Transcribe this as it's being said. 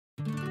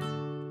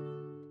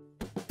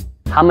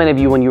How many of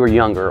you, when you were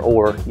younger,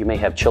 or you may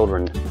have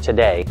children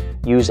today,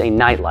 use a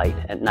nightlight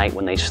at night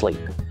when they sleep?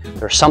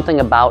 There's something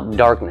about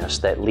darkness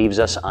that leaves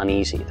us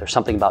uneasy. There's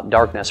something about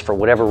darkness, for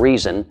whatever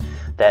reason,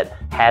 that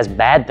has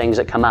bad things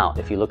that come out.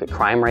 If you look at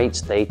crime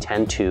rates, they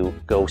tend to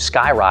go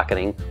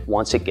skyrocketing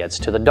once it gets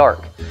to the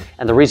dark.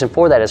 And the reason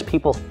for that is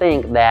people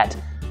think that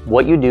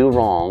what you do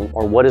wrong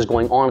or what is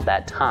going on at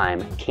that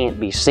time can't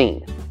be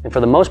seen. And for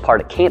the most part,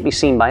 it can't be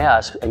seen by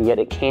us, and yet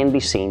it can be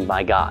seen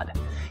by God.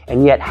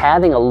 And yet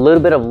having a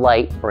little bit of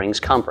light brings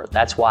comfort.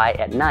 That's why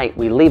at night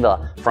we leave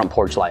a front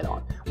porch light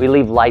on. We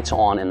leave lights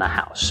on in the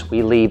house.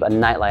 We leave a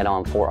nightlight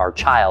on for our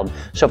child.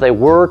 So if they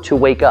were to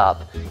wake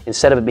up,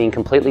 instead of it being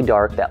completely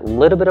dark, that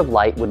little bit of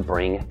light would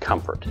bring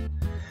comfort.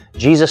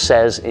 Jesus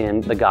says in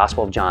the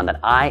Gospel of John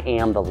that I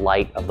am the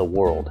light of the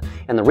world.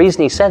 And the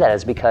reason he said that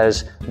is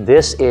because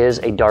this is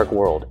a dark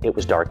world. It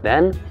was dark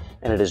then,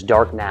 and it is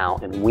dark now,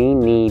 and we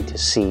need to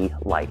see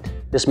light.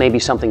 This may be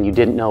something you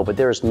didn't know, but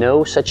there is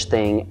no such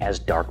thing as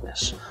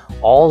darkness.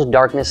 All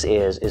darkness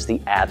is the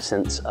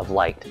absence of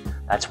light.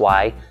 That's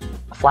why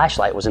a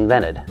flashlight was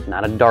invented,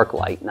 not a dark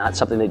light, not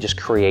something that just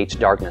creates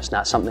darkness,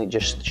 not something that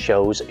just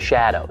shows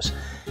shadows.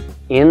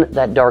 In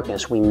that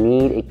darkness, we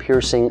need a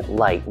piercing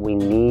light. We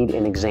need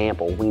an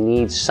example. We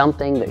need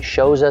something that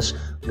shows us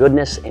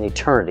goodness and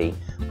eternity,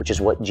 which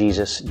is what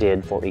Jesus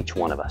did for each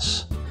one of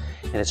us.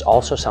 And it's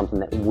also something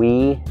that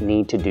we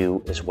need to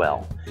do as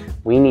well.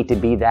 We need to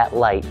be that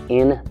light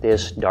in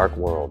this dark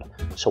world.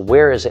 So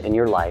where is it in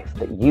your life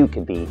that you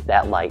could be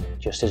that light,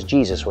 just as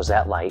Jesus was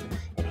that light,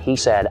 and he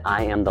said,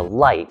 I am the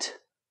light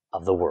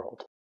of the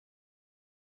world.